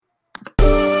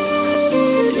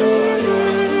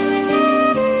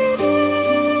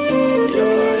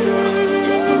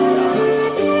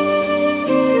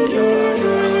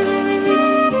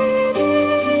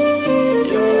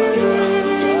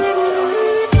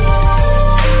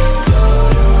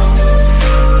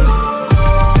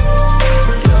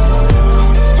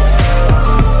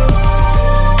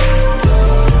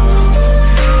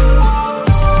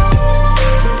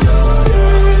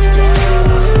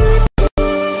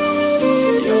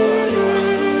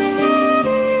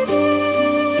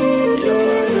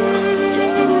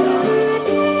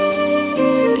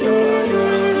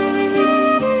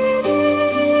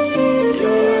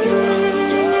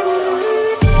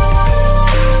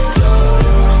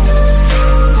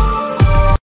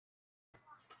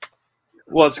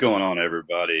What's going on,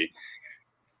 everybody?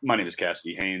 My name is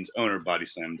Cassidy Haynes, owner of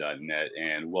BodySlam.net,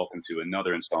 and welcome to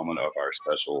another installment of our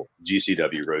special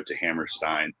GCW Road to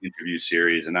Hammerstein interview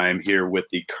series. And I am here with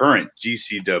the current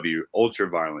GCW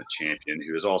Ultraviolent champion,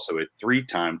 who is also a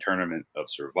three-time Tournament of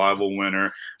Survival winner.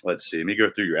 Let's see, let me go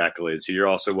through your accolades here. You're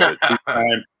also a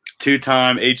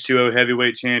two-time H2O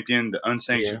heavyweight champion, the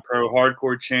unsanctioned pro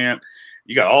hardcore champ.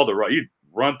 You got all the you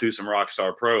run through some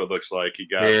Rockstar Pro. It looks like you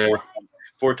got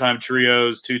four-time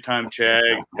trios, two-time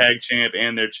tag champ,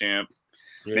 and their champ.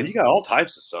 Yeah. Man, you got all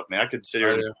types of stuff, man. I could sit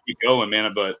here and keep going,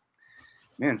 man. But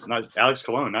man, it's nice. Alex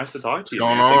Colon, nice to talk to you.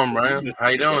 What's going on, man? How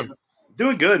you doing?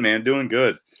 Doing good, man. Doing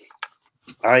good.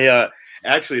 I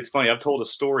actually, it's funny. I've told a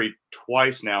story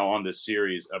twice now on this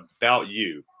series about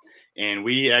you, and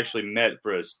we actually met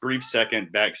for a brief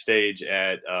second backstage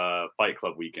at Fight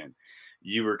Club weekend.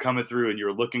 You were coming through and you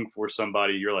were looking for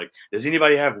somebody. You're like, does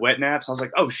anybody have wet naps? I was like,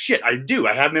 oh, shit, I do.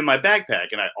 I have them in my backpack.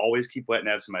 And I always keep wet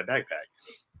naps in my backpack.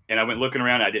 And I went looking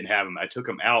around. And I didn't have them. I took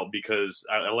them out because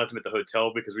I left them at the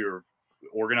hotel because we were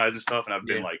organizing stuff. And I've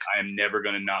been like, I am never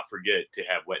going to not forget to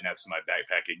have wet naps in my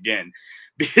backpack again.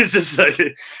 Because it's like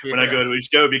when I go to a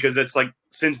show, because it's like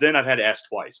since then I've had to ask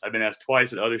twice. I've been asked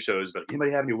twice at other shows, but anybody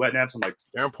have any wet naps? I'm like,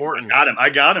 they're important. I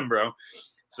got them, bro.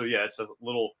 So, yeah, it's a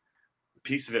little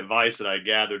piece of advice that I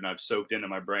gathered and I've soaked into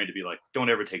my brain to be like, don't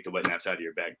ever take the wet naps out of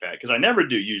your backpack, because I never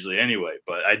do usually anyway,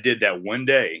 but I did that one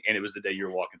day and it was the day you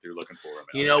were walking through looking for them.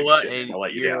 You know what? And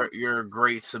you're a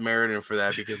great Samaritan for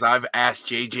that, because I've asked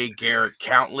JJ Garrett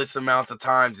countless amounts of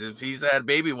times if he's had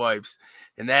baby wipes,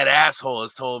 and that asshole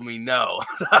has told me no.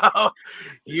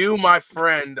 You, my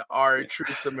friend, are a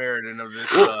true Samaritan of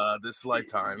this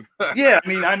lifetime. Yeah, I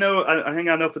mean, I know. I hang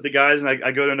out enough with the guys, and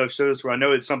I go to enough shows where I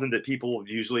know it's something that people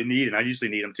usually need, and I usually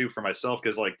need them too for myself,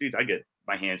 because, like, dude,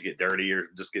 my hands get dirty or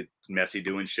just get messy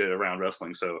doing shit around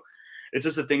wrestling, so it's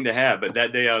just a thing to have. But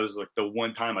that day, I was like the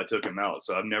one time I took them out,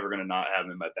 so I'm never gonna not have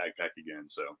them in my backpack again.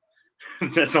 So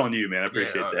that's on you, man. I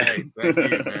appreciate that. Hey,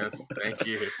 thank you, man. Thank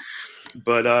you.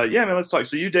 But yeah, man, let's talk.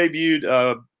 So you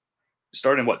debuted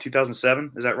starting in what,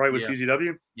 2007? Is that right, with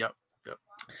CZW? Yep.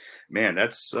 Man,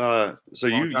 that's so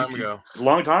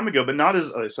long time ago, but not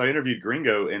as so I interviewed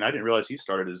Gringo, and I didn't realize he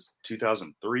started as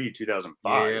 2003,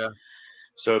 2005. Yeah.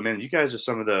 So, man, you guys are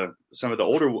some of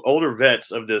the older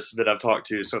vets of this that I've talked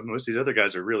to. So most of these other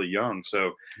guys are really young.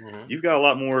 So you've got a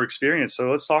lot more experience.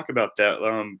 So let's talk about that.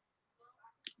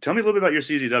 Tell me a little bit about your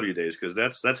CZW days, because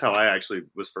that's how I actually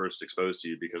was first exposed to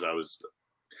you, because I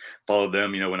followed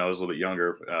them, when I was a little bit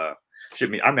younger.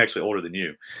 I'm actually older than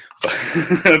you,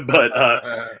 but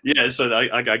yeah. So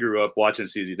I grew up watching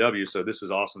CZW, so this is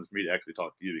awesome for me to actually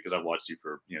talk to you, because I've watched you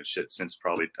for shit since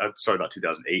probably I started about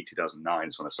 2008, 2009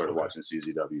 is when I started watching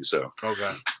CZW. So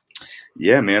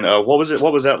yeah, man. What was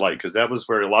that like? Because that was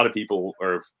where a lot of people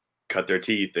cut their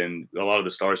teeth, and a lot of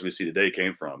the stars we see today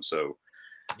came from. So.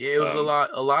 Yeah, it was a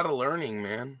lot of learning,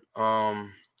 man.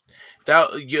 That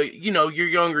your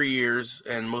younger years,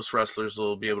 and most wrestlers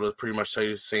will be able to pretty much tell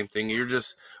you the same thing. You're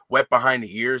just wet behind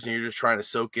the ears, and you're just trying to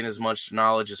soak in as much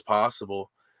knowledge as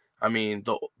possible. I mean,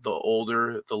 the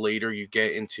later you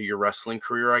get into your wrestling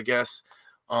career, I guess,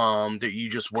 that you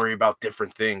just worry about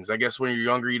different things. I guess when you're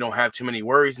younger, you don't have too many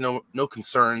worries, no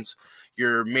concerns.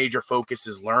 Your major focus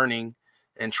is learning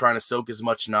and trying to soak as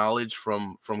much knowledge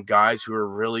from guys who are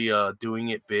really doing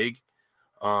it big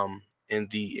in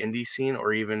the indie scene,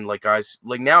 or even like guys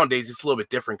like nowadays it's a little bit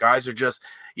different. Guys are just,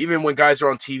 even when guys are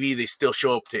on TV, they still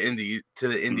show up to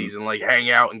the indies and like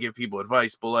hang out and give people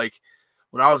advice. But like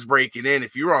when I was breaking in,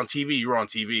 if you were on TV, you were on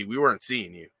TV. We weren't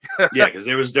seeing you. Yeah, because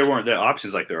there weren't the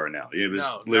options like there are now. It was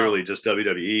literally just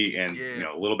WWE and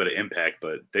a little bit of Impact,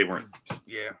 but they weren't.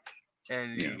 Yeah.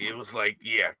 And it was like,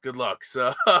 good luck.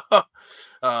 So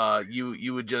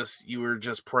you were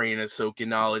just praying and soaking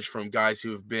knowledge from guys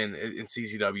who have been, in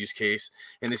CZW's case,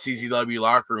 in the CZW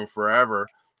locker room forever.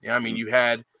 Yeah, I mean, you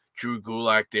had Drew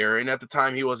Gulak there, and at the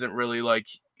time he wasn't really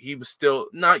he was still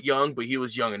not young, but he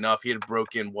was young enough. He had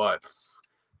broken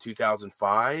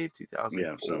 2005,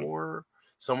 2004,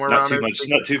 somewhere around there.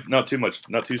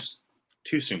 Not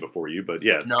too soon before you, but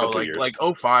yeah, no, like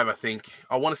 05, I think.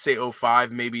 I want to say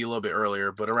 05, maybe a little bit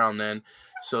earlier, but around then.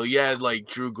 So yeah, like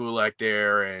Drew Gulak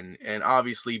there, and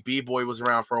obviously B-Boy was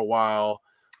around for a while.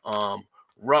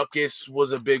 Ruckus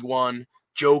was a big one.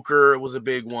 Joker was a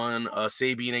big one.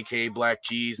 Sabine, aka Black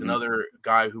G's, another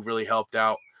guy who really helped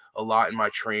out a lot in my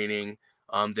training.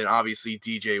 Then obviously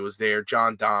DJ was there.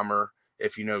 John Dahmer,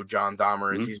 if you know John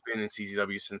Dahmer, he's been in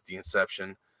CZW since the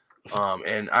inception.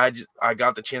 And I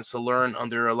got the chance to learn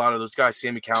under a lot of those guys.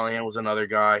 Sammy Callahan was another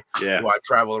guy who I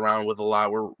travel around with a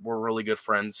lot. We're really good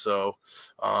friends. So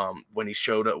when he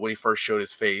first showed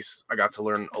his face, I got to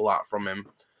learn a lot from him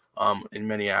in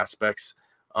many aspects.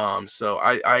 So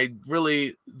I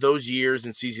really, those years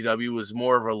in CCW was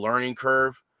more of a learning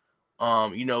curve.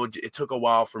 It took a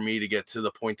while for me to get to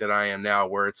the point that I am now,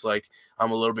 where it's like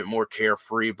I'm a little bit more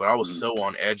carefree, but I was so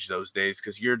on edge those days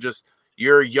because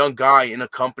you're a young guy in a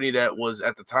company that was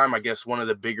at the time, I guess, one of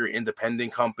the bigger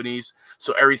independent companies.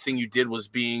 So everything you did was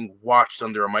being watched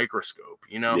under a microscope,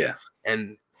 Yeah.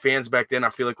 And fans back then,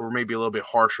 I feel like were maybe a little bit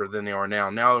harsher than they are now.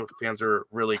 Now fans are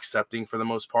really accepting for the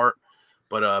most part.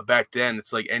 But back then,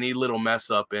 it's like any little mess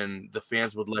up and the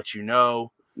fans would let you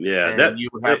know. Yeah, and you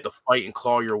would have to fight and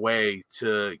claw your way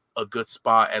to a good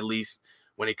spot, at least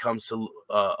when it comes to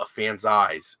a fan's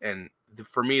eyes. And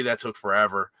for me, that took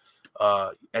forever.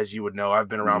 As you would know, I've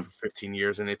been around for 15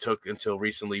 years, and it took until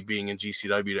recently being in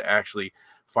GCW to actually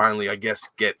finally, I guess,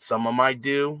 get some of my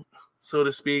due, so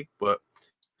to speak. But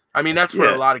I mean, that's for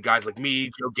a lot of guys like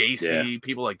me, Joe Gacy,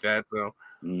 people like that. So,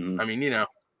 I mean,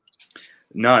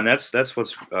 No, and that's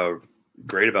what's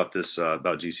great about this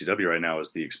about GCW right now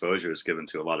is the exposure it's given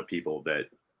to a lot of people that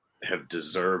have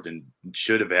deserved and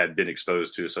should have been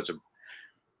exposed to such a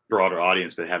broader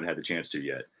audience, but haven't had the chance to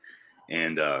yet.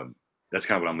 And that's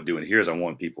kind of what I'm doing here is I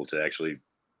want people to actually.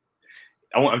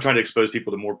 I'm trying to expose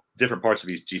people to more different parts of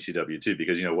GCW too,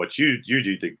 because what you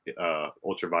do, the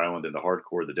ultra violent and the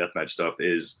hardcore, the deathmatch stuff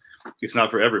it's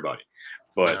not for everybody.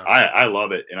 But I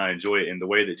love it and I enjoy it. And the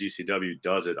way that GCW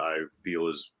does it, I feel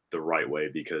is the right way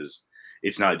because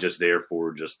it's not just there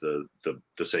for just the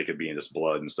sake of being just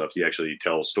blood and stuff. You actually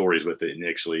tell stories with it and it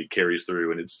actually carries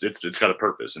through and it's got a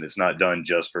purpose and it's not done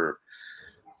just for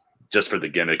the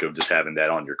gimmick of just having that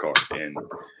on your card. And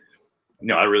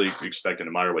I really respect and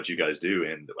admire what you guys do.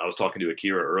 And I was talking to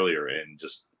Akira earlier and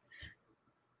just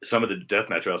some of the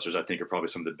deathmatch wrestlers, I think, are probably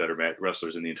some of the better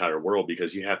wrestlers in the entire world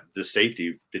because you have the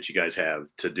safety that you guys have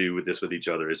to do with this with each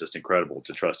other is just incredible.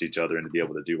 To trust each other and to be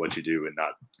able to do what you do and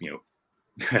not,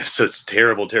 have such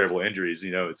terrible, terrible injuries.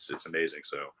 It's amazing.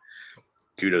 So,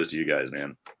 kudos to you guys,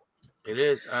 man. It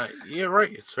is. Yeah,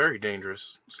 right. It's very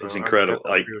dangerous. So it's incredible.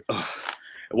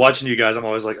 Watching you guys, I'm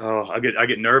always like, oh, I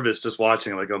get nervous just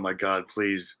watching. I'm like, oh my god,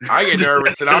 please. I get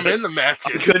nervous, and I'm in the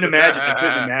matches. I couldn't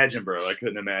imagine, bro. I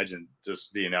couldn't imagine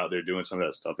just being out there doing some of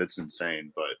that stuff. It's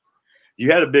insane. But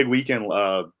you had a big weekend,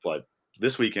 like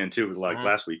this weekend too, like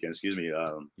last weekend. Excuse me.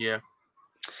 Yeah.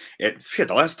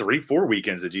 The last 3-4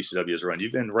 weekends that GCW has run,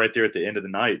 you've been right there at the end of the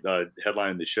night,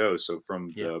 headlining the show. So from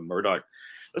the Murdoch,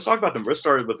 let's talk about them. Let's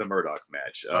start with the Murdoch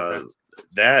match. Okay.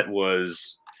 That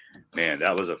was. Man,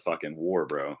 that was a fucking war,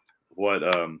 bro. What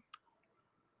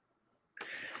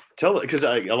because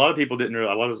a lot of people didn't really,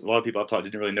 a lot of people I've talked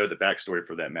didn't really know the backstory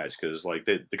for that match because like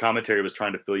the commentary was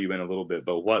trying to fill you in a little bit,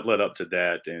 but what led up to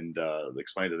that and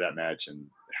explain to that match and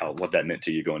what that meant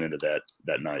to you going into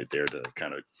that night there to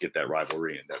kind of get that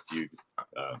rivalry and that feud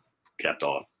capped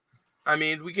off. I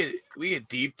mean, we could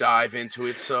deep dive into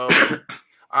it. So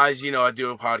as you know, I do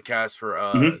a podcast for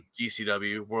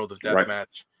GCW World of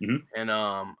Deathmatch, and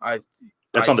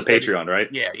that's on the Patreon, right?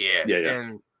 Yeah.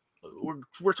 And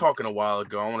we're talking a while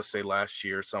ago. I want to say last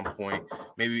year at some point,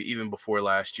 maybe even before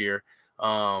last year.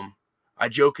 I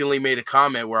jokingly made a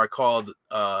comment where I called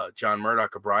John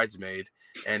Murdoch a bridesmaid,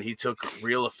 and he took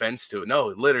real offense to it. No,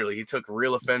 literally, he took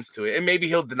real offense to it. And maybe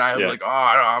he'll deny. He'll be like, "Oh,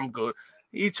 I'm good."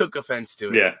 He took offense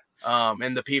to it. Yeah.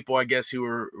 And the people, I guess, who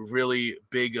were really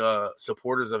big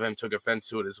supporters of him took offense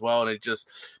to it as well. And it just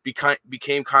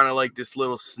became kind of like this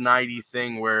little snidey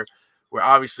thing where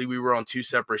obviously we were on two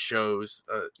separate shows.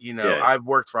 I've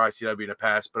worked for ICW in the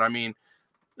past, but I mean,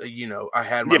 I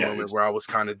had my moment where I was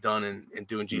kind of done and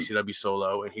doing GCW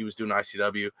solo and he was doing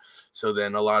ICW. So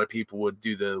then a lot of people would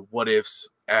do the what if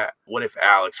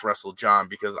Alex wrestled John,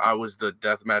 because I was the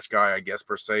deathmatch guy, I guess,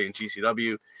 per se, in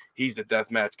GCW. He's the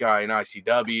deathmatch guy in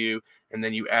ICW. And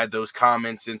then you add those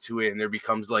comments into it and there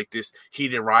becomes like this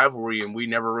heated rivalry. And we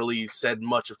never really said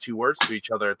much of two words to each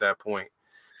other at that point.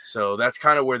 So that's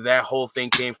kind of where that whole thing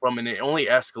came from. And it only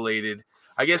escalated.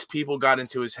 I guess people got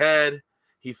into his head.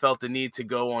 He felt the need to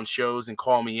go on shows and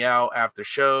call me out after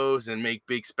shows and make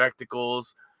big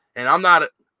spectacles. And I'm not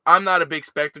a big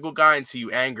spectacle guy until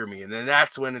you anger me. And then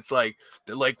that's when it's like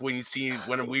when you see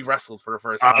when we wrestled for the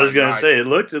first time. I was going to say, it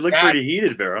looked pretty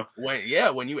heated, bro.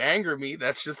 When you anger me,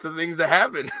 that's just the things that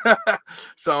happen.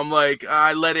 So I'm like,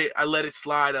 I let it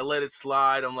slide.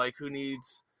 I'm like, who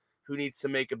needs to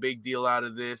make a big deal out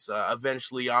of this?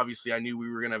 Eventually, obviously, I knew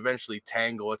we were going to eventually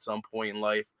tangle at some point in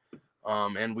life.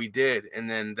 And we did. And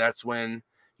then that's when,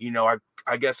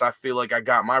 I guess I feel like I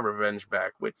got my revenge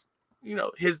back, which,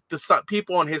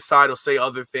 people on his side will say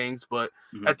other things, but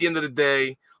at the end of the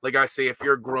day, like I say, if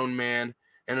you're a grown man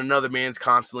and another man's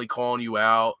constantly calling you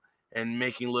out and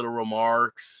making little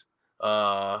remarks,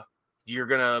 you're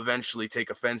going to eventually take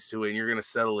offense to it and you're going to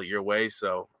settle it your way.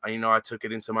 So, I took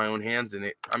it into my own hands and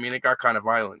it got kind of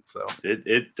violent. So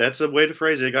that's a way to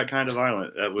phrase it. It got kind of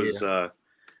violent. That was, I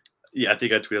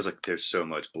think I tweeted, I was like, there's so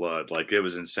much blood. Like, it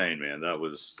was insane, man. That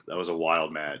was a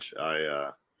wild match.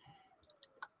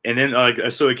 And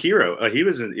then, so Akira, he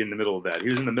was in the middle of that. He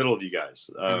was in the middle of you guys.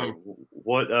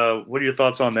 What are your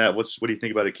thoughts on that? What do you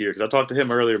think about Akira? Because I talked to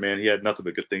him earlier, man. He had nothing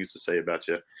but good things to say about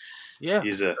you. Yeah,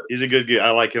 he's a good guy. I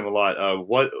like him a lot.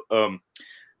 What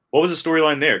was the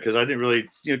storyline there? Because I didn't really,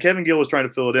 Kevin Gill was trying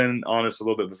to fill it in on us a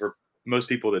little bit, but for most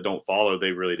people that don't follow, they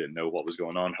really didn't know what was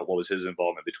going on. What was his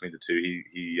involvement between the two?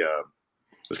 He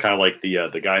was kind of like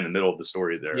the guy in the middle of the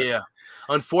story there. Yeah,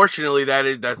 unfortunately,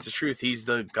 that's the truth. He's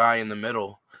the guy in the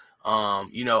middle.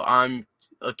 I'm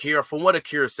Akira. From what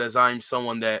Akira says, I'm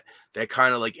someone that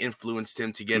kind of like influenced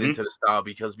him to get into the style,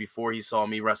 because before he saw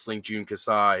me wrestling Jun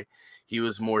Kasai, he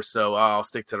was more so, I'll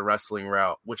stick to the wrestling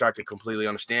route, which I could completely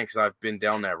understand because I've been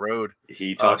down that road.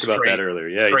 He talked about that earlier.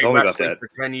 Yeah, he told me about that for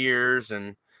 10 years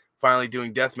and finally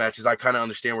doing death matches. I kind of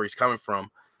understand where he's coming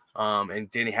from. And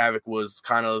Danny Havoc was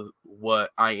kind of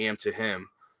what I am to him,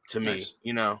 to me,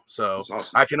 so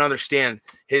awesome. I can understand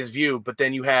his view, but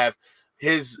then you have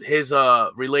his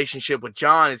relationship with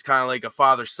John is kind of like a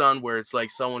father-son, where it's like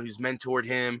someone who's mentored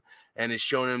him and has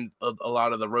shown him a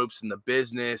lot of the ropes in the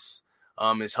business,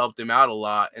 has helped him out a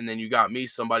lot. And then you got me,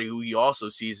 somebody who he also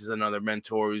sees as another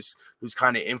mentor who's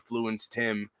kind of influenced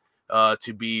him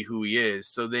to be who he is.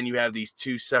 So then you have these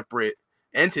two separate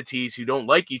entities who don't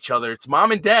like each other. It's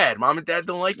mom and dad. Mom and dad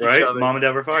don't like each other. Mom and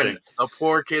dad were fighting. And a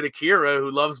poor kid Akira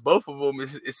who loves both of them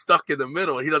is stuck in the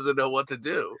middle. He doesn't know what to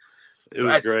do. It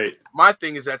was great. My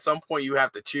thing is, at some point you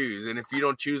have to choose, and if you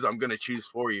don't choose, I'm going to choose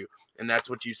for you. And that's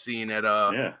what you've seen at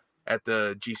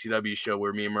the GCW show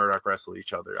where me and Murdoch wrestled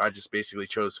each other. I just basically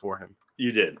chose for him.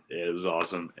 You did. Yeah, it was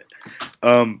awesome.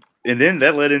 And then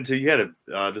that led into, you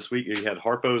had this week, you had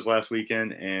Harpo's last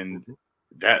weekend, and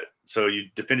so you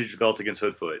defended your belt against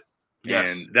Hoodfoot.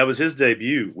 Yes. And that was his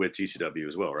debut with GCW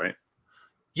as well, right?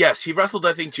 Yes, he wrestled,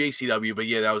 I think, JCW, but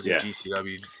that was his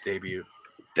GCW debut.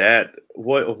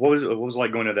 What was it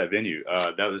like going to that venue?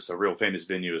 That was a real famous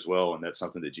venue as well, and that's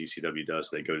something that GCW does.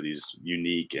 They go to these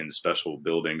unique and special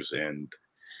buildings, and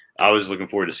I was looking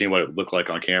forward to seeing what it looked like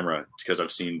on camera, because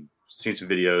I've seen some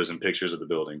videos and pictures of the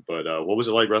building. But what was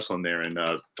it like wrestling there? And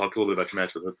talk a little bit about your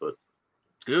match with Hoodfoot.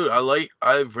 Dude,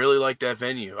 I really like that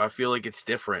venue. I feel like it's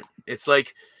different. It's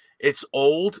like, it's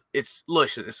old. It's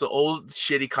the old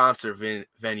shitty concert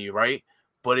venue, right?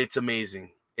 But it's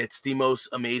amazing. It's the most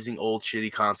amazing old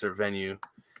shitty concert venue,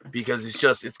 because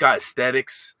it's got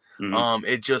aesthetics.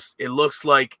 It looks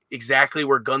like exactly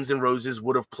where Guns N' Roses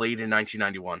would have played in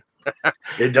 1991.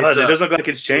 It does. It doesn't look like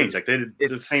it's changed. Like it's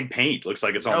the same paint. Looks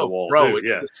like it's on the wall. Bro,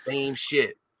 it's the same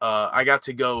shit. I got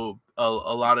to go a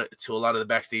lot of the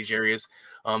backstage areas.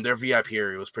 Their VIP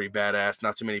area was pretty badass.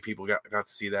 Not too many people got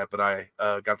to see that, but I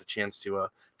got the chance to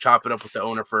chop it up with the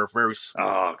owner for a very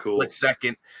split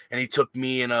second, and he took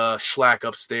me and Schlack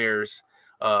upstairs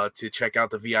to check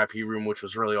out the VIP room, which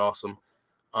was really awesome.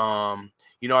 I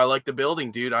like the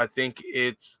building, dude. I think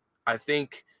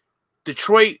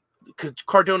Detroit.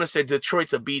 Cardona said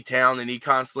Detroit's a B town, and he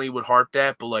constantly would harp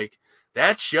that, but like,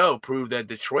 that show proved that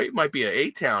Detroit might be an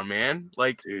A-town, man.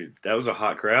 Like, dude, that was a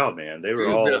hot crowd, man. They were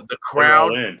the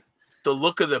crowd, all in. The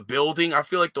look of the building. I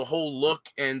feel like the whole look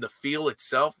and the feel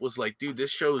itself was like, dude,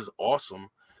 this show is awesome.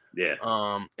 Yeah.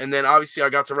 And then obviously I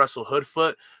got to wrestle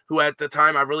Hoodfoot, who at the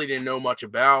time I really didn't know much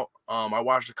about. I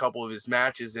watched a couple of his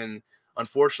matches, and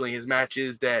unfortunately his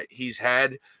matches that he's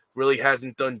had really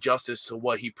hasn't done justice to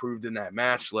what he proved in that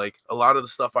match. Like, a lot of the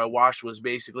stuff I watched was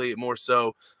basically more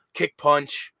so kick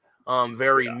punch.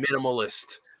 Very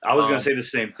minimalist. I was gonna say the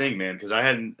same thing, man, because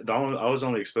I was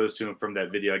only exposed to him from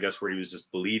that video, I guess, where he was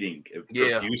just bleeding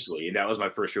profusely, and that was my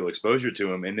first real exposure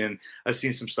to him. And then I've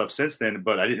seen some stuff since then,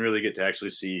 but I didn't really get to actually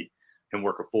see him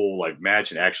work a full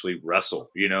match and actually wrestle.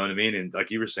 You know what I mean? And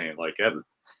like you were saying,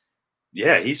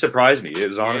 he surprised me. It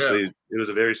was honestly, it was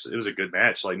a good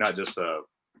match, like not just a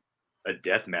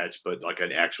death match, but like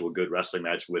an actual good wrestling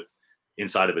match with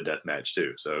inside of a death match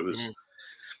too. So it was.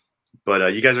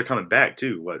 But you guys are coming back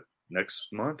too. What, next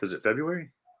month? Is it February?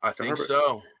 I think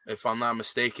so, if I'm not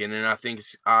mistaken. And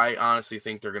I honestly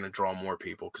think they're going to draw more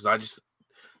people, because I just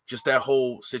that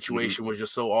whole situation was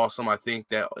just so awesome. I think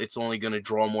that it's only going to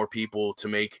draw more people to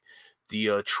make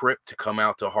the trip to come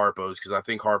out to Harpo's, because I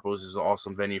think Harpo's is an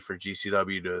awesome venue for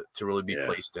GCW to really be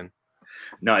placed in.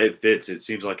 No, it fits. It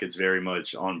seems like it's very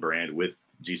much on brand with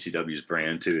GCW's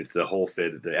brand too. The whole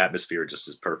fit, the atmosphere just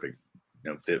is perfect,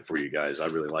 fit for you guys. I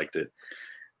really liked it.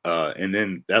 And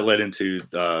then that led into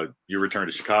your return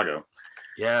to Chicago.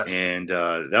 Yes. And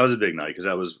that was a big night because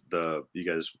that was you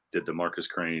guys did the Marcus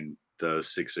Crane, the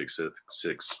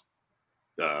 666.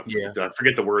 I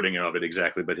forget the wording of it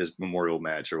exactly, but his memorial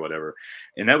match or whatever.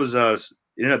 And that was it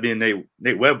ended up being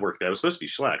Nate Webb worked that. It was supposed to be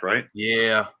Schlack, right?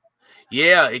 Yeah.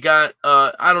 Yeah, it got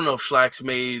I don't know if Schlack's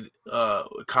made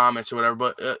comments or whatever,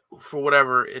 but for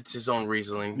whatever, it's his own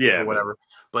reasoning. Yeah, for whatever.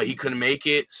 But he couldn't make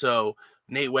it, so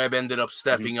Nate Webb ended up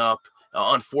stepping up.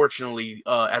 Unfortunately,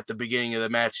 at the beginning of the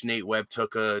match, Nate Webb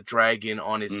took a dragon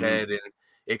on his head, and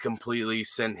it completely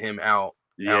sent him out.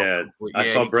 Yeah, I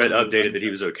saw Brett updated that he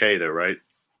was okay, though, right?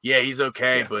 Yeah, he's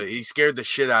okay, but he scared the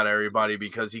shit out of everybody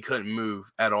because he couldn't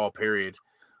move at all, period.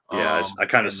 Yeah, I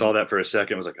kind of saw that for a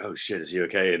second. I was like, oh, shit, is he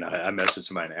okay? And I messaged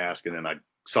somebody and asked, and then I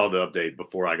saw the update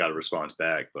before I got a response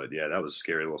back. But, yeah, that was a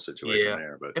scary little situation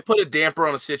there. But it put a damper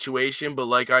on the situation, but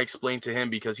like I explained to him,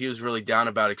 because he was really down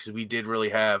about it, because we did really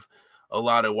have a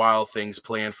lot of wild things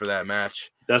planned for that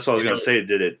match. That's what I was going to say.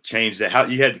 Did it change that? How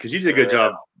you had, because you did a good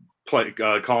job calling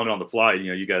it on the fly.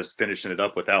 You guys finishing it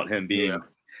up without him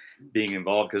being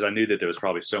involved, because I knew that there was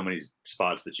probably so many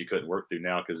spots that you couldn't work through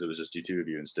now because it was just you two of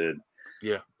you instead.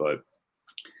 Yeah. But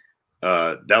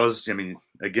that was,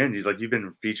 again, you've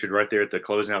been featured right there at the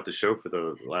closing out the show for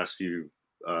the last few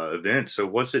events. So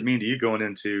what's it mean to you going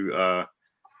into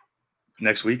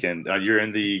next weekend? You're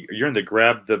in the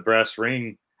grab the brass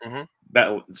ring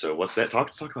battle. So what's that?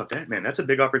 Let's talk about that, man. That's a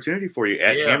big opportunity for you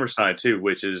at Hammerstein too,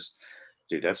 which is,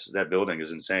 dude, that building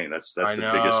is insane. That's the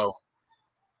biggest.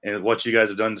 And what you guys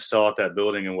have done to sell out that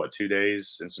building in 2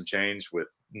 days and some change with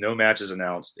no matches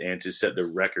announced, and to set the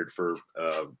record for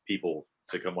people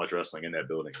to come watch wrestling in that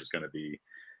building is going to be,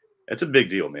 it's a big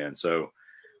deal, man. So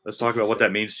let's talk about what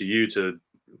that means to you to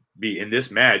be in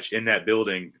this match in that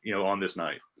building, on this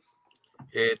night.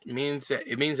 It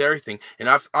means everything. And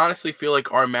I honestly feel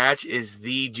like our match is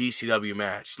the GCW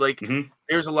match. Like,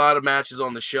 there's a lot of matches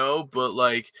on the show, but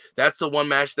like, that's the one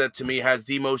match that to me has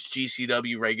the most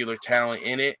GCW regular talent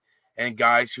in it, and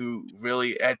guys who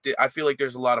really I feel like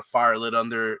there's a lot of fire lit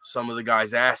under some of the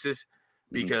guys' asses,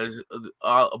 because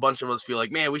a bunch of us feel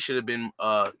like, man, we should have been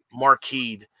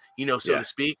marqueed, so to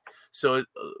speak. So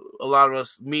a lot of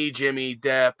us, me, Jimmy,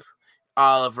 Depp,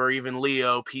 Oliver, even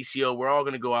Leo, PCO, we're all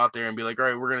going to go out there and be like, all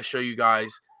right, we're going to show you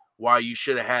guys why you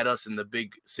should have had us in the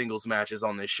big singles matches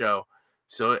on this show.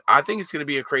 So I think it's going to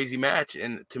be a crazy match.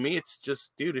 And to me, it's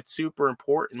just, dude, it's super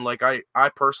important. Like, I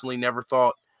personally never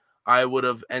thought I would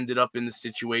have ended up in the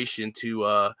situation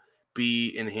to be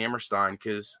in Hammerstein,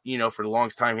 because, for the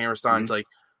longest time, Hammerstein's like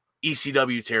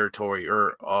ECW territory,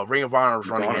 or Ring of Honor was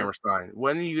running Hammerstein.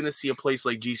 When are you going to see a place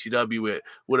like GCW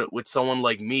with someone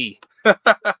like me?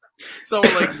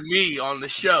 Someone like me on the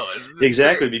show.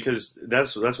 Exactly, because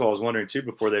that's what I was wondering too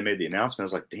before they made the announcement. I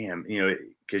was like, damn,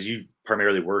 because you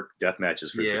primarily work death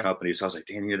matches for the company, so I was like,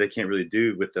 damn, they can't really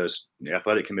do with the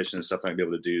athletic commission and stuff. Not be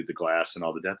able to do the glass and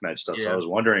all the death match stuff. So I was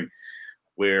wondering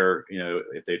where,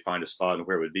 if they'd find a spot and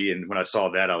where it would be. And when I saw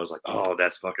that, I was like, oh,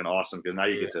 that's fucking awesome, because now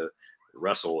you get to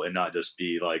wrestle and not just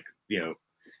be like,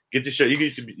 get to show you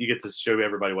get to show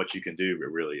everybody what you can do.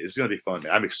 But really, it's going to be fun,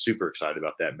 man. I'm super excited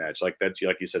about that match. Like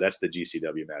you said, that's the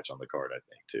GCW match on the card, I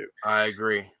think, too. I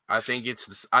agree. I think it's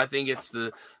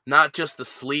the not just the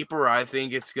sleeper. I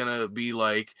think it's gonna be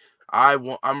like,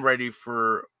 I'm ready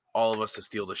for all of us to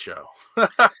steal the show.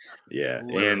 Yeah,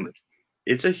 and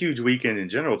it's a huge weekend in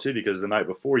general too, because the night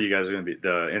before you guys are going to be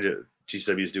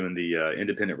GCW is doing the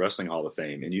Independent Wrestling Hall of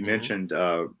Fame, and you mentioned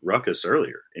Ruckus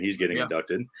earlier, and he's getting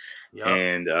inducted.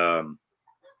 And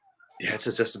it's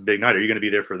just a big night. Are you going to be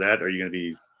there for that? Are you going to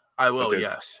be? I will.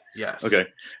 Yes. Okay,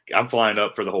 I'm flying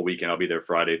up for the whole weekend. I'll be there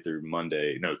Friday through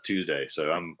Tuesday.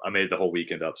 So I made the whole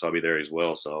weekend up, so I'll be there as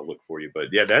well. So I'll look for you. But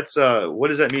yeah, that's what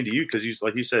does that mean to you? Because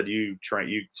like you said, you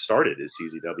started at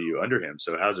CZW under him.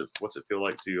 So what's it feel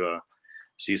like to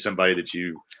see somebody that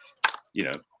you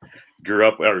grew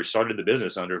up or started the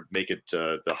business under make it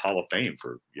the Hall of Fame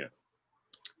for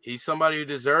He's somebody who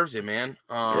deserves it, man.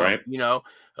 Right.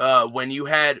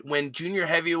 When junior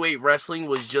heavyweight wrestling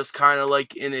was just kind of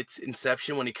like in its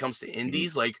inception when it comes to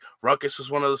indies, like Ruckus was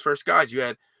one of those first guys. You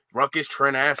had Ruckus,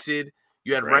 Trent Acid,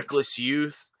 you had Reckless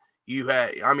Youth, you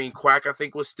had, Quack, I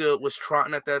think was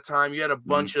trotting at that time. You had a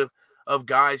bunch of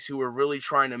guys who were really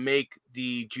trying to make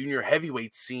the junior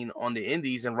heavyweight scene on the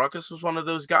indies, and Ruckus was one of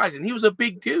those guys, and he was a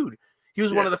big dude. He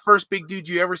was one of the first big dudes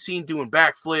you ever seen doing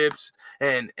backflips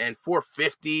and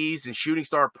 450s and shooting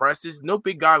star presses. No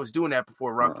big guy was doing that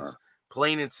before Ruckus.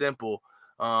 Plain and simple.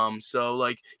 So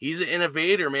like he's an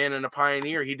innovator, man, and a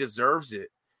pioneer. He deserves it.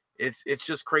 It's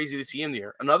just crazy to see him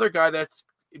there. Another guy that's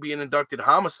being inducted,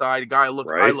 Homicide, a guy I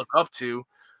look up to.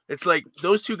 It's like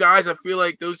those two guys. I feel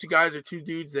like those two guys are two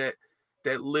dudes that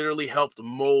literally helped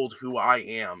mold who I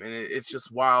am, and it's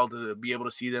just wild to be able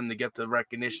to see them to get the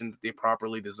recognition that they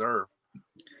properly deserve.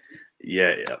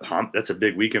 Yeah, that's a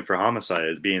big weekend for Homicide,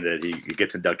 as being that he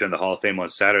gets inducted in the Hall of Fame on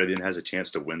Saturday, then has a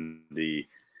chance to win the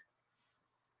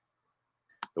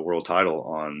world title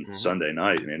on Sunday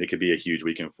night. Man, it could be a huge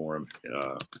weekend for him.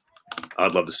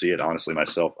 I'd love to see it, honestly,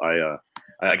 myself.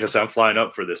 I guess I'm flying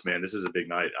up for this, man. This is a big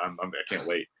night. I can't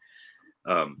wait.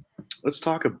 Let's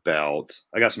talk about.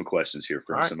 I got some questions here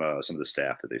from some of the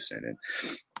staff that they sent in.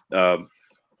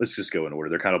 Let's just go in order.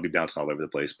 They're kind of be bouncing all over the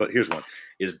place, but here's one: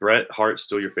 is Bret Hart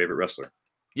still your favorite wrestler?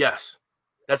 Yes,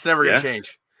 that's never gonna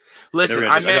change. Listen,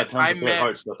 I met Bret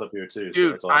Hart stuff up here too,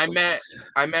 dude. So awesome.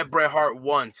 I met Bret Hart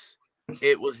once.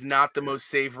 It was not the most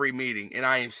savory meeting, and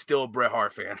I am still a Bret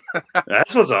Hart fan.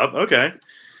 That's what's up. Okay,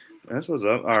 that's what's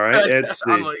up. All right, let's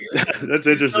see. That's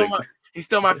interesting. He's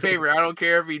still my favorite. I don't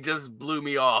care if he just blew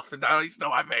me off. He's still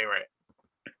my favorite.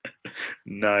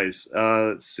 Nice.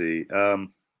 Let's see.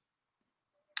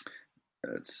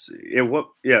 Okay.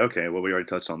 Well, we already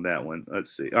touched on that one.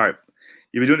 Let's see. All right.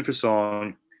 You've been doing it for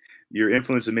song. You're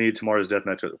influencing me tomorrow's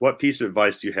deathmatch. What piece of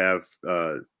advice do you have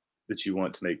that you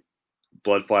want to make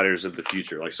blood fighters of the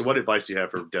future? Like, so what advice do you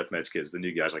have for deathmatch kids, the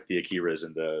new guys like the Akiras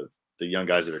and the young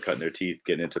guys that are cutting their teeth,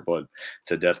 getting into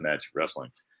deathmatch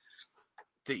wrestling?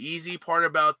 The easy part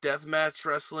about deathmatch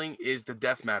wrestling is the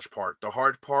deathmatch part. The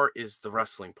hard part is the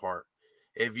wrestling part.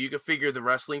 If you can figure the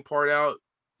wrestling part out,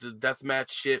 the deathmatch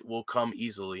shit will come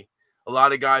easily. A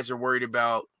lot of guys are worried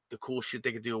about the cool shit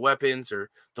they could do with weapons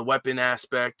or the weapon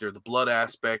aspect or the blood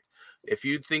aspect. If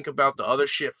you think about the other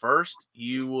shit first,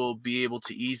 you will be able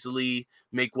to easily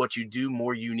make what you do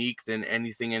more unique than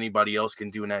anything anybody else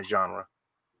can do in that genre.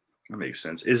 That makes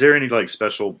sense. Is there any like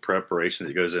special preparation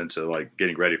that goes into like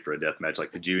getting ready for a death match?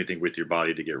 Like, did you do anything with your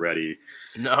body to get ready?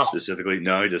 No, specifically.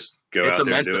 No, you just go out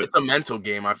there and do it. It's a mental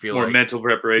game. I feel more like mental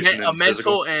preparation. A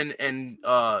mental and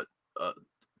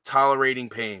tolerating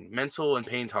pain. Mental and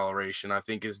pain toleration, I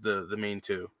think, is the main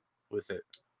two with it.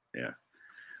 Yeah.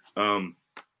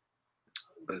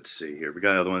 Let's see here. We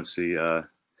got another one. Let's see.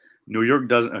 New York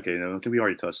doesn't. Okay, no, I think we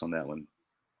already touched on that one.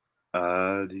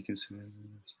 Do you consider?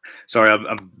 Sorry,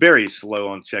 I'm very slow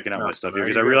on checking out my stuff here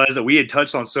because I realized that we had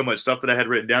touched on so much stuff that I had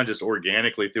written down just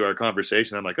organically through our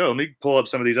conversation. I'm like, oh, let me pull up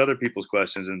some of these other people's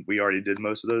questions, and we already did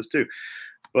most of those too.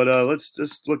 But let's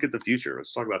just look at the future.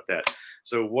 Let's talk about that.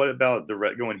 So, what about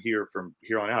going here from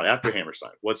here on out after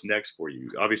Hammerstein? What's next for you?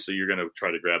 Obviously, you're going to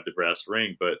try to grab the brass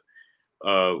ring, but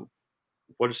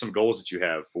what are some goals that you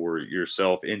have for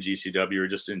yourself in GCW or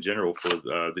just in general for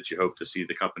that you hope to see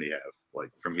the company have like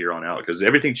from here on out? Because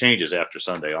everything changes after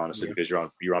Sunday, honestly, because you're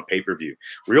on pay-per-view,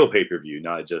 real pay-per-view,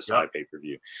 not just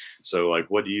pay-per-view. So like,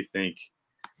 what do you think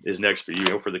is next for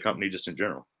you or for the company just in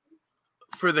general?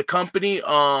 For the company,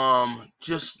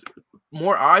 just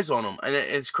more eyes on them. And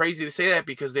it's crazy to say that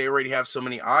because they already have so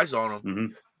many eyes on them.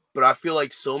 Mm-hmm. But I feel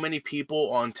like so many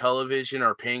people on television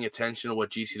are paying attention to what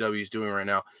GCW is doing right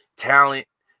now. Talent.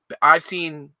 I've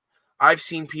seen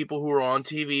people who are on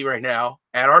TV right now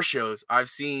at our shows. I've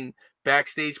seen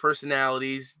backstage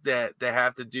personalities that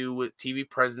have to do with TV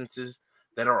presences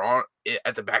that are on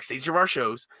at the backstage of our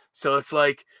shows. So it's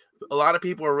like a lot of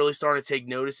people are really starting to take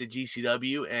notice at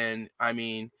GCW. And I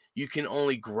mean, you can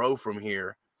only grow from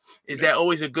here. Is that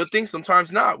always a good thing?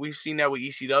 Sometimes not. We've seen that with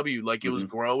ECW, like it was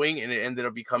growing and it ended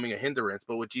up becoming a hindrance.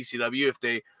 But with GCW,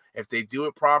 if they do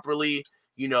it properly,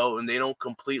 you know, and they don't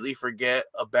completely forget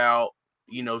about,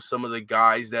 you know, some of the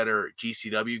guys that are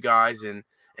GCW guys and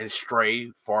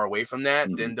stray far away from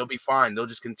that, then they'll be fine. They'll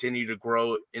just continue to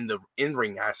grow in the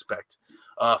in-ring aspect.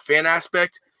 Fan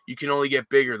aspect, you can only get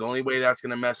bigger. The only way that's going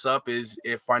to mess up is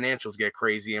if financials get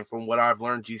crazy. And from what I've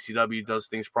learned, GCW does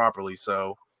things properly.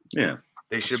 So yeah.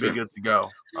 They should be good to go.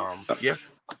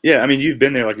 Yeah. I mean, you've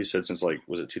been there, like you said, since like,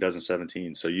 was it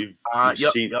 2017? So you've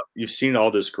seen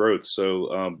all this growth.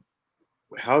 So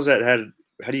how's that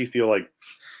how do you feel like,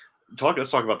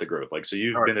 let's talk about the growth. Like, so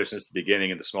you've been there since the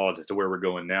beginning and the small to where we're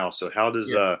going now. So how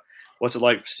does, what's it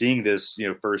like seeing this, you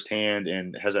know, firsthand,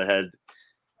 and has it had,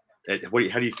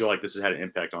 how do you feel like this has had an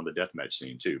impact on the deathmatch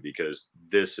scene too? Because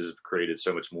this has created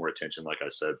so much more attention, like I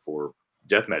said, for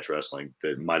deathmatch wrestling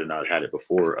that might have not had it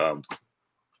before.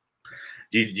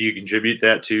 Do you contribute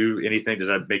that to anything? Does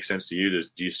that make sense to you?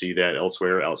 Do you see that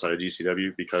elsewhere outside of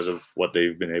GCW because of what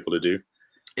they've been able to do?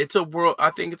 It's a world.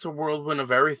 I think it's a whirlwind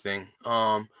of everything.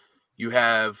 You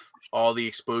have all the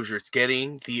exposure it's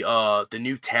getting, the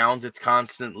new towns it's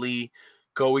constantly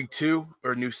going to,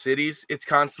 or new cities it's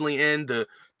constantly in, the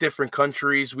different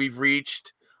countries we've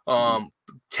reached.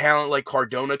 Talent like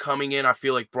Cardona coming in, I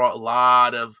feel like brought a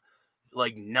lot of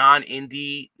like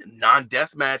non-indie,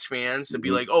 non-deathmatch fans to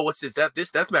be like, oh, what's this?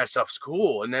 This deathmatch stuff's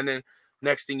cool. And then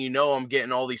next thing you know, I'm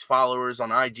getting all these followers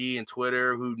on IG and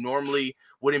Twitter who normally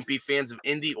wouldn't be fans of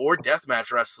indie or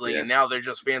deathmatch wrestling, and now they're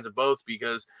just fans of both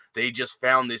because they just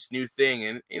found this new thing.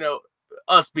 And you know,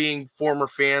 us being former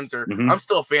fans, or I'm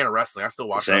still a fan of wrestling, I still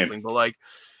watch wrestling, but like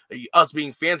us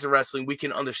being fans of wrestling, we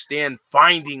can understand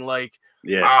finding like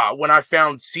when I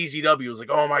found CZW, it was like,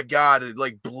 oh my god, it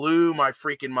like blew my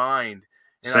freaking mind,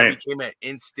 and I became an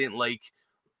instant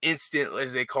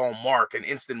as they call mark, an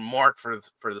instant mark for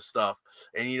the stuff.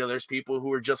 And you know, there's people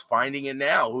who are just finding it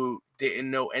now who didn't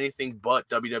know anything but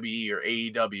WWE or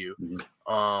AEW.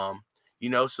 You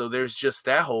know, so there's just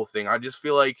that whole thing. I just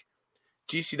feel like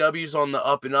GCW's on the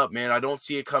up and up, man. I don't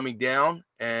see it coming down,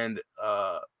 and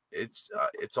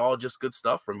it's all just good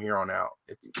stuff from here on out.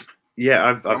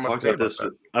 I've talked about this.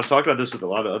 I've talked about this with a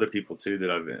lot of other people too that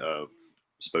I've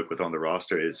spoke with on the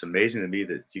roster. It's amazing to me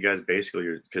that you guys basically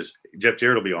are, because Jeff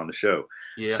Jarrett will be on the show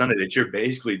Sunday, that you're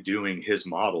basically doing his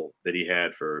model that he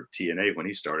had for TNA when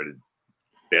he started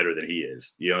better than he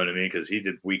is. You know what I mean? Because he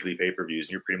did weekly pay-per-views,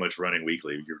 and you're pretty much running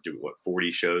weekly. You're doing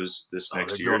 40 shows this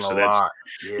next year, so that's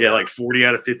like 40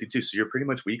 out of 52. So you're pretty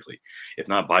much weekly, if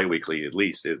not bi-weekly at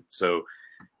least. So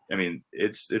I mean,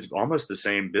 it's almost the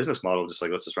same business model. Just like,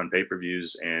 let's just run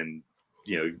pay-per-views and,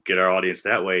 you know, get our audience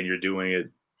that way. And you're doing it,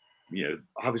 you know,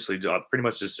 obviously pretty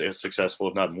much just as successful,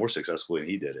 if not more successful than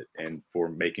he did it, and for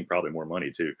making probably more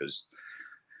money too, because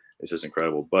it's just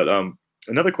incredible. But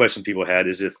another question people had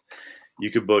is if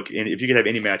you could if you could have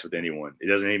any match with anyone, it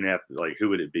doesn't even have like, who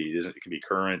would it be? It can be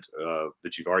current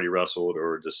that you've already wrestled,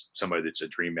 or just somebody that's a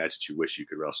dream match that you wish you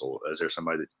could wrestle. Is there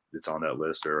somebody that's on that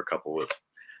list, or a couple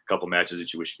matches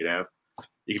that you wish you could have?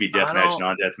 You could be death match,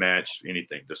 non-death match,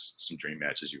 anything. Just some dream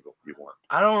matches you want.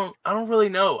 I don't really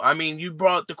know. I mean, you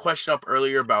brought the question up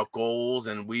earlier about goals,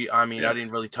 and I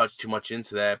didn't really touch too much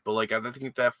into that, but like, I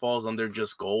think that falls under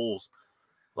just goals.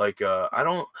 Like,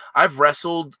 I've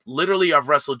wrestled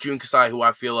Jun Kasai, who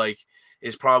I feel like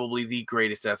is probably the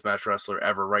greatest deathmatch wrestler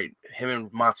ever, right? Him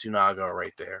and Matsunaga are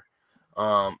right there.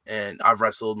 And I've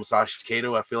wrestled Masashi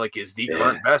Takeda, I feel like is the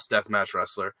current best deathmatch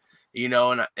wrestler. You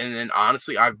know, and then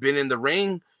honestly, I've been in the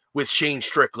ring with Shane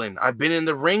Strickland. I've been in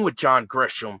the ring with John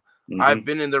Grisham. I've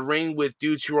been in the ring with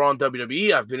dudes who are on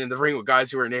WWE. I've been in the ring with guys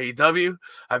who are in AEW.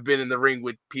 I've been in the ring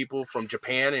with people from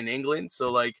Japan and England.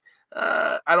 So like,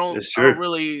 I don't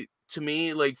really, to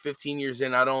me, like 15 years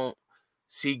in, I don't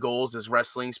see goals as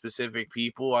wrestling specific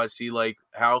people. I see like,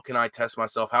 how can I test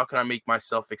myself? How can I make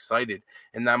myself excited?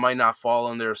 And that might not fall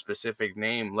under a specific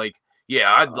name. Like,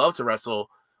 yeah, I'd love to wrestle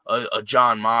a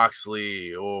John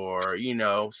Moxley, or, you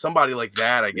know, somebody like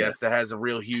that, I guess, that has a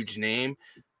real huge name.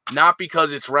 Not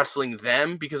because it's wrestling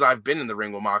them, because I've been in the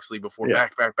ring with Moxley before,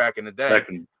 back in the day. Back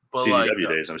in CZW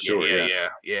days, I'm sure.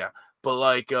 Yeah. But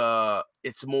like,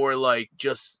 it's more like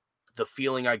just the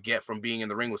feeling I get from being in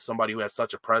the ring with somebody who has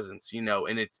such a presence, you know,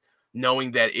 and it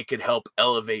knowing that it could help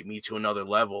elevate me to another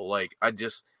level. Like,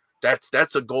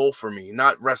 that's a goal for me.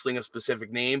 Not wrestling a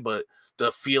specific name, but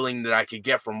the feeling that I could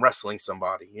get from wrestling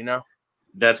somebody, you know?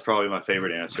 That's probably my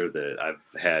favorite answer that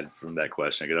I've had from that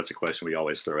question. Because that's a question we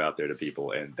always throw out there to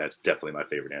people, and that's definitely my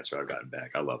favorite answer I've gotten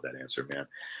back. I love that answer,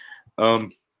 man.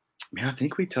 Man, I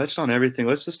think we touched on everything.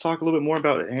 Let's just talk a little bit more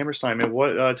about Hammerstein, man.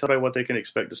 Tell me what they can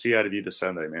expect to see out of you this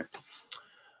Sunday, man.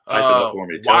 Hype it up for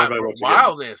me. Tell everybody what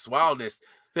wildness.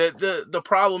 The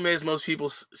problem is most people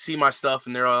see my stuff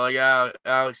and they're all like,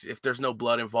 Alex, if there's no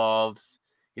blood involved,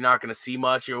 you're not going to see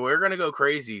much, or we're going to go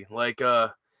crazy. Like,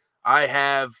 I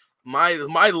have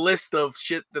my list of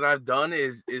shit that I've done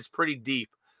is pretty deep.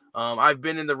 I've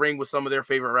been in the ring with some of their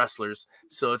favorite wrestlers,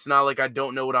 so it's not like I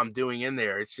don't know what I'm doing in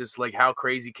there. It's just like, how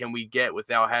crazy can we get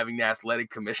without having the athletic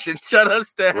commission shut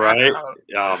us down? Right?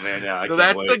 Oh man, yeah. So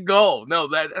that's the goal. No,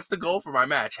 that's the goal for my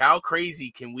match. How crazy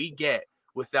can we get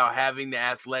without having the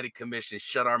athletic commission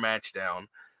shut our match down?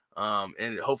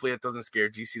 And hopefully it doesn't scare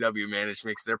GCW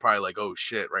management, because they're probably like, oh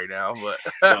shit right now. But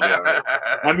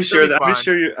I'm sure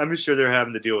they're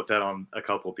having to deal with that on a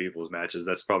couple of people's matches.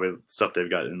 That's probably stuff they've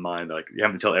got in mind. Like, you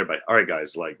have to tell everybody, all right,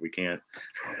 guys, like, we can't.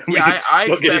 I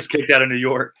expect, get us kicked out of New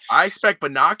York. I expect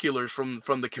binoculars from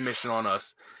the commission on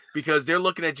us, because they're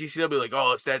looking at GCW like,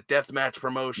 oh, it's that death match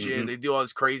promotion. They do all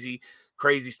this crazy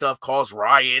crazy stuff, cause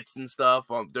riots and stuff.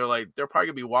 They're probably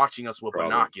gonna be watching us with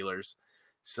binoculars.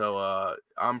 So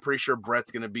I'm pretty sure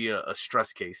Brett's gonna be a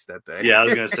stress case that day. Yeah, I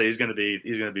was gonna say he's gonna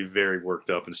be very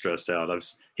worked up and stressed out.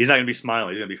 He's not gonna be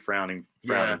smiling. He's gonna be frowning,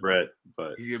 Brett.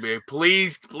 But he's gonna be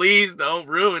please don't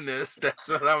ruin this. That's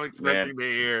what I'm expecting to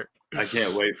hear. I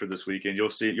can't wait for this weekend.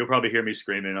 You'll probably hear me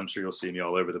screaming. I'm sure you'll see me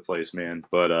all over the place, man.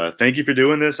 But thank you for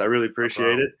doing this. I really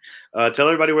appreciate it. Tell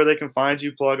everybody where they can find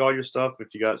you. Plug all your stuff.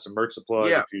 If you got some merch to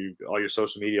plug, all your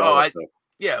social media, all that stuff.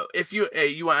 Yeah, if you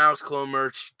want Alex Colon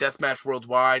merch, Deathmatch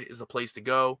Worldwide is a place to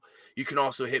go. You can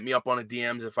also hit me up on the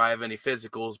DMs if I have any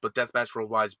physicals, but Deathmatch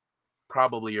Worldwide is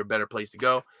probably your better place to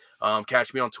go.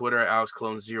 Catch me on Twitter at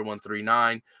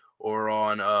AlexColon0139 or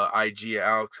on IG at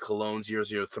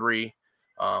AlexColon003.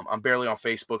 I'm barely on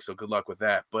Facebook, so good luck with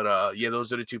that. But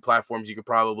those are the two platforms you could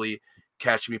probably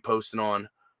catch me posting on.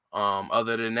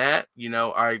 Other than that,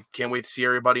 I can't wait to see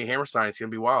everybody in Hammerstein. It's gonna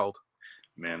be wild.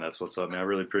 Man, that's what's up, man. I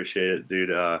really appreciate it, dude.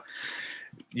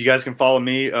 You guys can follow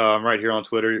me right here on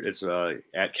Twitter. It's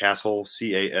at Casshole,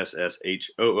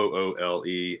 CASSHOOOLE.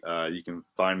 You can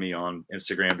find me on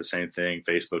Instagram, the same thing,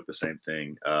 Facebook, the same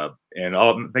thing. And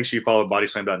I'll make sure you follow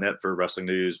bodyslam.net for wrestling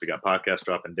news. We got podcasts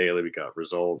dropping daily. We got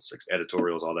results,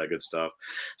 editorials, all that good stuff.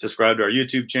 Subscribe to our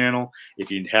YouTube channel.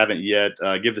 If you haven't yet,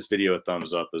 give this video a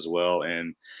thumbs up as well.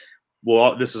 And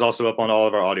this is also up on all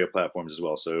of our audio platforms as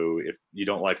well. So if you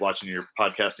don't like watching your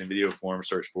podcast in video form,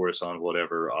 search for us on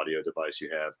whatever audio device you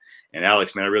have. And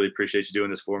Alex, man, I really appreciate you doing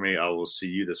this for me. I will see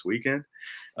you this weekend.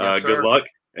 Yes, good luck.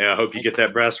 And I hope you get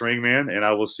that brass ring, man. And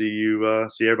I will see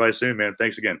everybody soon, man.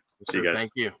 Thanks again. See you guys.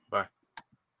 Thank you. Bye.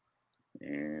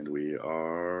 And we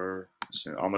are almost